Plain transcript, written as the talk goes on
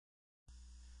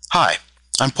Hi,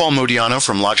 I'm Paul Modiano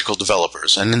from Logical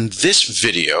Developers, and in this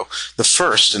video, the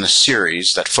first in a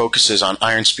series that focuses on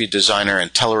IronSpeed Designer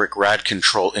and Telerik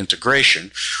RadControl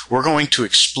integration, we're going to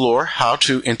explore how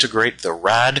to integrate the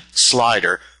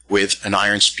RadSlider with an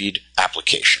IronSpeed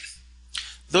application.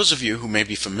 Those of you who may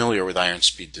be familiar with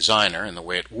IronSpeed Designer and the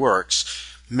way it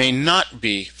works may not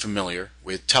be familiar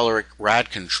with Telerik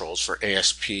RadControls for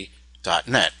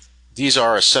ASP.NET. These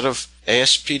are a set of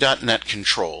ASP.NET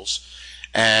controls,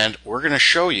 and we're going to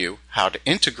show you how to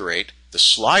integrate the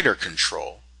slider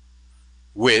control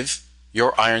with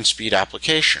your IronSpeed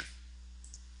application.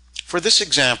 For this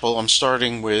example, I'm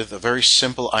starting with a very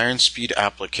simple IronSpeed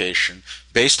application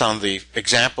based on the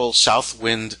example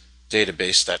Southwind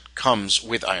database that comes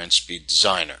with IronSpeed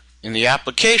Designer. In the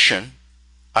application,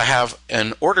 I have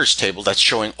an orders table that's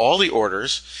showing all the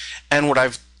orders, and what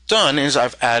I've done is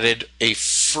I've added a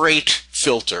freight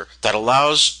filter that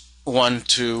allows one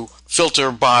to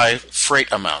filter by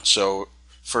freight amount. So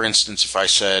for instance, if I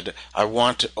said I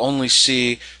want to only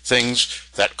see things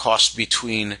that cost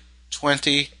between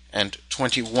 $20 and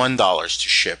 $21 to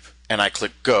ship, and I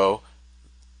click go,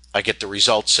 I get the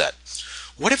result set.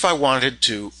 What if I wanted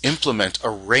to implement a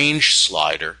range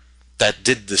slider that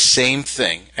did the same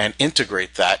thing and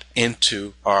integrate that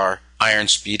into our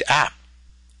IronSpeed app?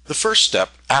 The first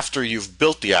step after you've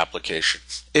built the application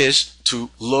is to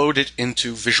load it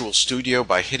into Visual Studio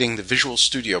by hitting the Visual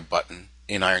Studio button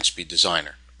in IronSpeed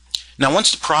Designer. Now,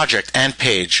 once the project and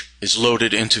page is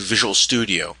loaded into Visual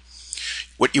Studio,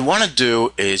 what you want to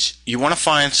do is you want to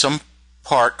find some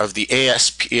part of the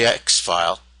ASPX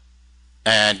file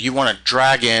and you want to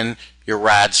drag in your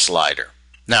RadSlider.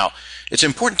 Now, it's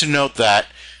important to note that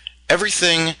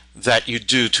everything that you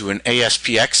do to an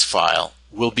ASPX file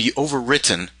will be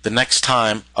overwritten the next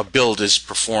time a build is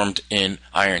performed in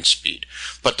IronSpeed.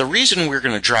 But the reason we're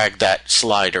going to drag that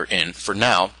slider in for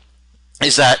now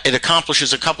is that it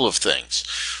accomplishes a couple of things.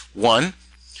 One,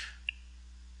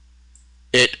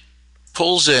 it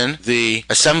pulls in the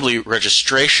assembly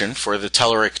registration for the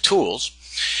Telerik tools.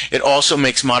 It also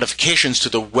makes modifications to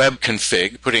the web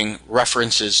config, putting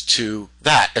references to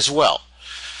that as well.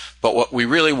 But what we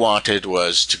really wanted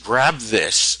was to grab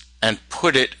this and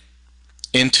put it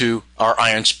into our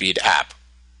IronSpeed app.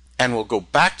 And we'll go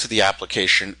back to the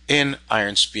application in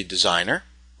IronSpeed Designer,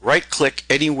 right-click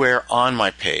anywhere on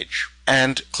my page,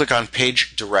 and click on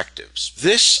Page Directives.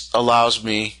 This allows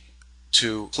me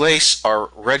to place our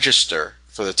register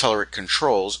for the Telerik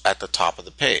controls at the top of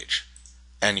the page.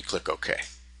 And you click OK.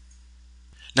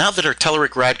 Now that our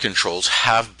Telerik RadControls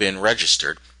have been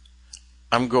registered,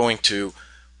 I'm going to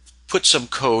put some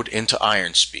code into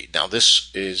IronSpeed. Now,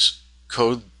 this is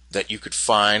code that you could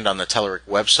find on the Telerik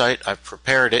website. I've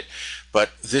prepared it, but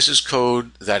this is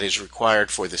code that is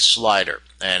required for the slider,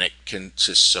 and it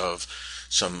consists of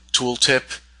some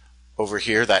tooltip over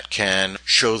here that can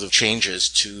show the changes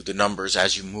to the numbers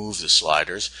as you move the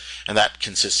sliders, and that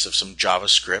consists of some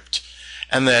JavaScript.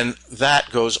 And then that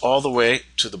goes all the way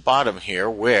to the bottom here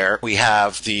where we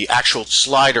have the actual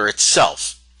slider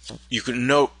itself. You can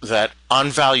note that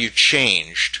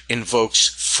onValueChanged invokes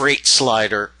freight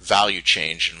slider value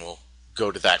change, and we'll go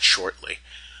to that shortly.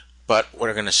 But what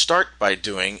we're going to start by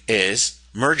doing is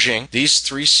merging these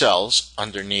three cells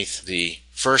underneath the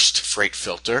first freight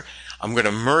filter. I'm going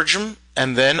to merge them,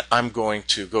 and then I'm going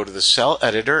to go to the cell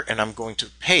editor and I'm going to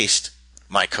paste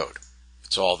my code.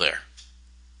 It's all there.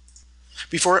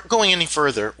 Before going any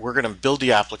further, we're going to build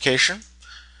the application,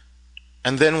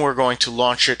 and then we're going to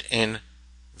launch it in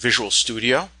Visual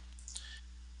Studio,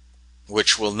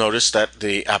 which will notice that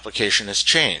the application has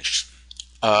changed.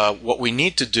 What we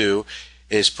need to do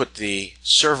is put the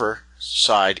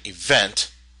server-side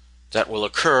event that will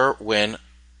occur when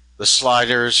the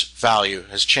slider's value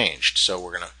has changed. So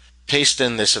we're going to paste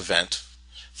in this event,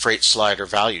 freight slider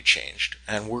value changed,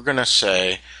 and we're going to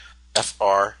say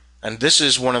FR, and this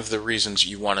is one of the reasons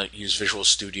you want to use Visual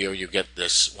Studio. You get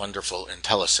this wonderful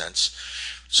IntelliSense.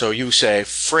 So you say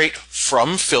freight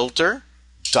from filter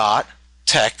dot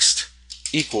text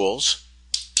equals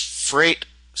freight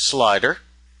slider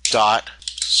dot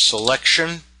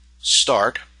selection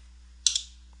start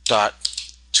dot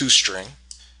toString,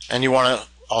 and you want to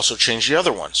also change the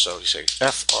other one. So you say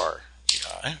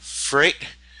FREI freight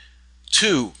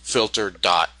to filter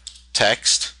dot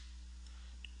text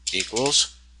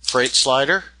equals freight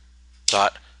slider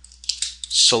dot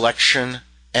selection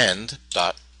end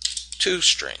dot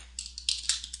toString.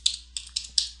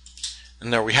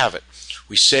 And there we have it.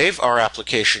 We save our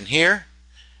application here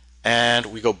and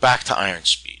we go back to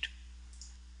IronSpeed.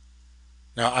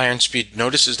 Now IronSpeed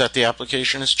notices that the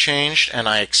application has changed, and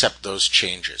I accept those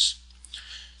changes.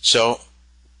 So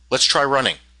let's try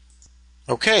running.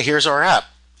 Okay, here's our app.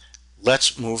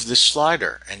 Let's move this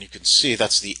slider, and you can see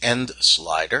that's the end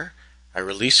slider. I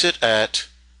release it at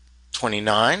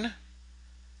 29,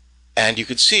 and you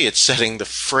can see it's setting the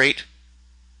freight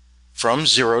from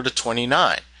 0 to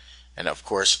 29. And of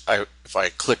course, if I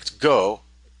clicked go,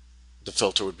 the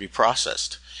filter would be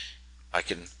processed. I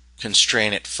can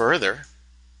constrain it further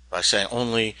by saying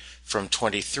only from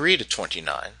 23 to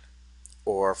 29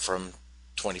 or from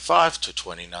 25 to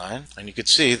 29, and you can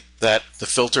see that the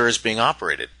filter is being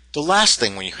operated. The last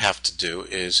thing we have to do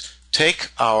is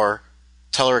take our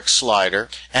Telerik slider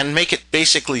and make it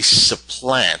basically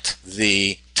supplant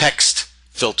the text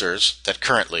filters that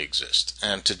currently exist.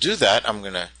 And to do that, I'm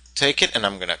going to take it and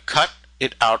I'm going to cut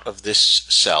it out of this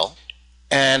cell,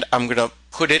 and I'm going to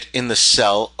put it in the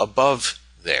cell above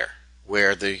there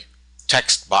where the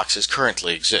text boxes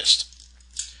currently exist.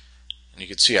 And you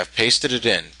can see I've pasted it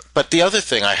in. But the other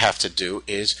thing I have to do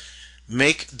is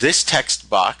make this text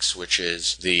box, which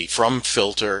is the from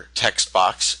filter text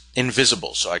box,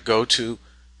 invisible. So I go to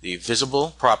the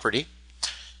visible property,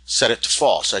 set it to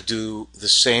false. I do the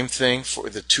same thing for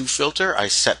the to filter. I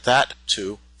set that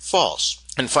to false.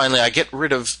 And finally, I get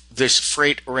rid of this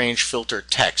freight range filter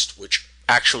text, which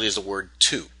actually is the word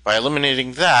to. By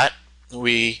eliminating that,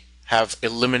 we have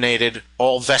eliminated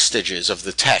all vestiges of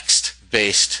the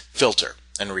text-based filter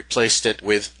and replaced it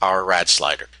with our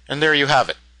RadSlider. And there you have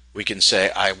it. We can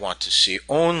say I want to see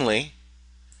only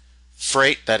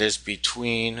freight that is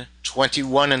between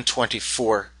 $21 and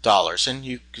 $24, and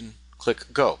you can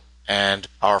click go. And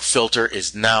our filter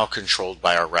is now controlled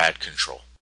by our rad control.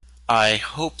 I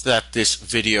hope that this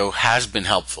video has been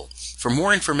helpful. For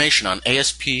more information on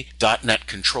ASP.NET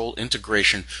Control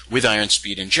integration with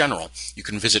IronSpeed in general, you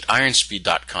can visit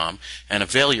ironspeed.com and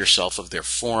avail yourself of their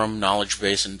forum, knowledge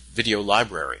base, and video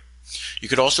library. You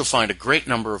could also find a great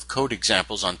number of code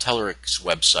examples on Telerik's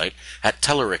website at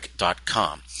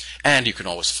telerik.com, and you can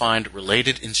always find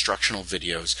related instructional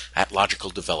videos at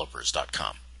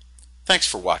logicaldevelopers.com. Thanks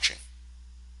for watching.